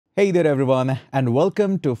Hey there everyone, and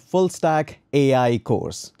welcome to Full Stack AI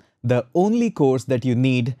course, the only course that you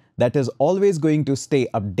need that is always going to stay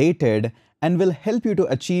updated and will help you to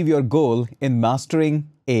achieve your goal in mastering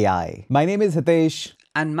AI. My name is Hitesh.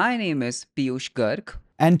 And my name is Piyush Garg.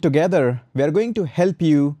 And together, we are going to help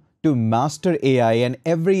you to master AI and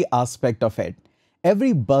every aspect of it.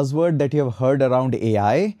 Every buzzword that you have heard around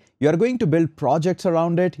AI, you are going to build projects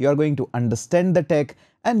around it, you are going to understand the tech,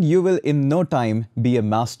 and you will in no time be a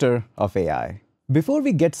master of AI. Before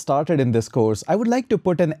we get started in this course, I would like to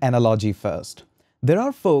put an analogy first. There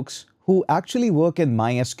are folks who actually work in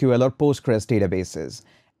MySQL or Postgres databases,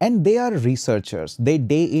 and they are researchers. They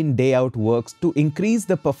day in, day out works to increase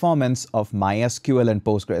the performance of MySQL and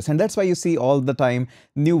Postgres. And that's why you see all the time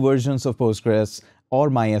new versions of Postgres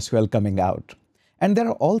or MySQL coming out. And there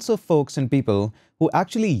are also folks and people who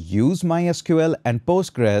actually use MySQL and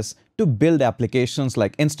Postgres to build applications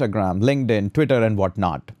like Instagram, LinkedIn, Twitter, and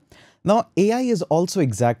whatnot. Now, AI is also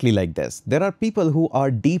exactly like this. There are people who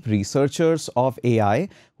are deep researchers of AI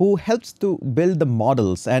who helps to build the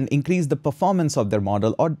models and increase the performance of their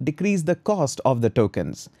model or decrease the cost of the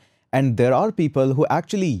tokens. And there are people who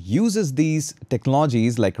actually uses these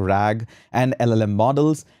technologies like RAG and LLM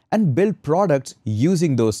models and build products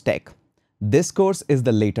using those tech. This course is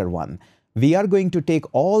the later one. We are going to take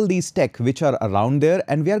all these tech which are around there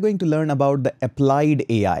and we are going to learn about the applied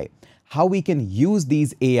AI. How we can use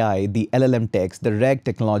these AI, the LLM techs, the RAG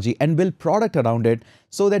technology and build product around it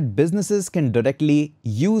so that businesses can directly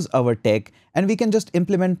use our tech and we can just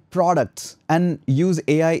implement products and use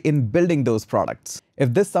AI in building those products.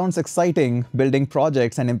 If this sounds exciting, building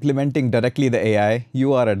projects and implementing directly the AI,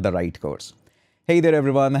 you are at the right course. Hey there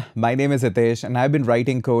everyone, my name is Hitesh and I've been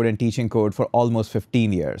writing code and teaching code for almost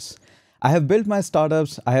 15 years. I have built my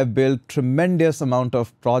startups, I have built tremendous amount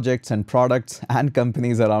of projects and products and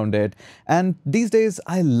companies around it. And these days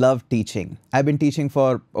I love teaching. I've been teaching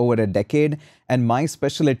for over a decade and my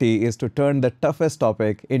specialty is to turn the toughest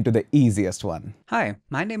topic into the easiest one. Hi,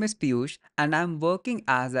 my name is Piyush and I'm working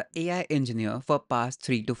as an AI engineer for past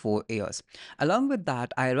 3 to 4 years. Along with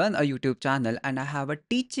that, I run a YouTube channel and I have a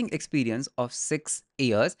teaching experience of 6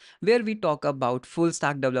 years where we talk about full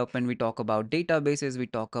stack development, we talk about databases, we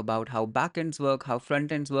talk about how backends work, how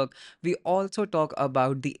frontends work. We also talk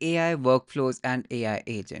about the AI workflows and AI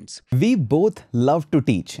agents. We both love to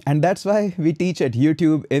teach, and that's why we teach at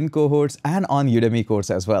YouTube, in cohorts, and on Udemy course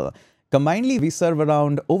as well. Combinedly, we serve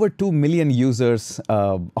around over 2 million users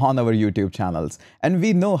on our YouTube channels, and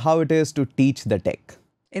we know how it is to teach the tech.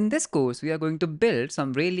 In this course, we are going to build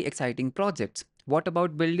some really exciting projects. What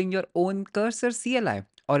about building your own cursor CLI?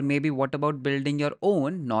 Or maybe what about building your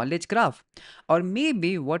own knowledge graph? Or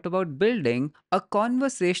maybe what about building a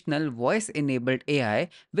conversational voice enabled AI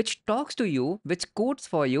which talks to you, which codes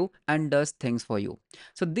for you, and does things for you?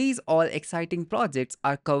 So these all exciting projects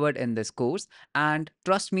are covered in this course. And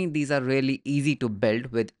trust me, these are really easy to build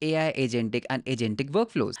with AI agentic and agentic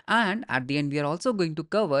workflows. And at the end, we are also going to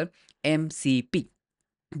cover MCP,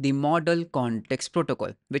 the Model Context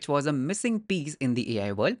Protocol, which was a missing piece in the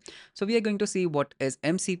AI world. So we are going to see what is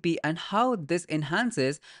MCP and how this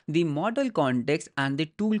enhances the model context and the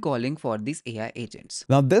tool calling for these AI agents.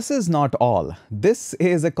 Now, this is not all. This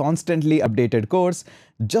is a constantly updated course,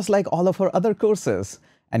 just like all of our other courses.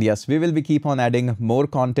 And yes, we will be keep on adding more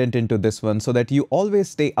content into this one so that you always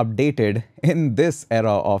stay updated in this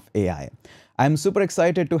era of AI. I'm super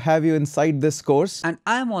excited to have you inside this course. And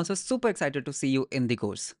I am also super excited to see you in the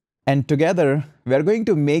course. And together, we're going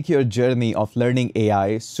to make your journey of learning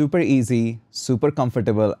AI super easy, super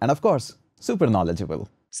comfortable, and of course, super knowledgeable.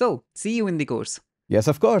 So see you in the course. Yes,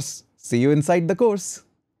 of course. See you inside the course.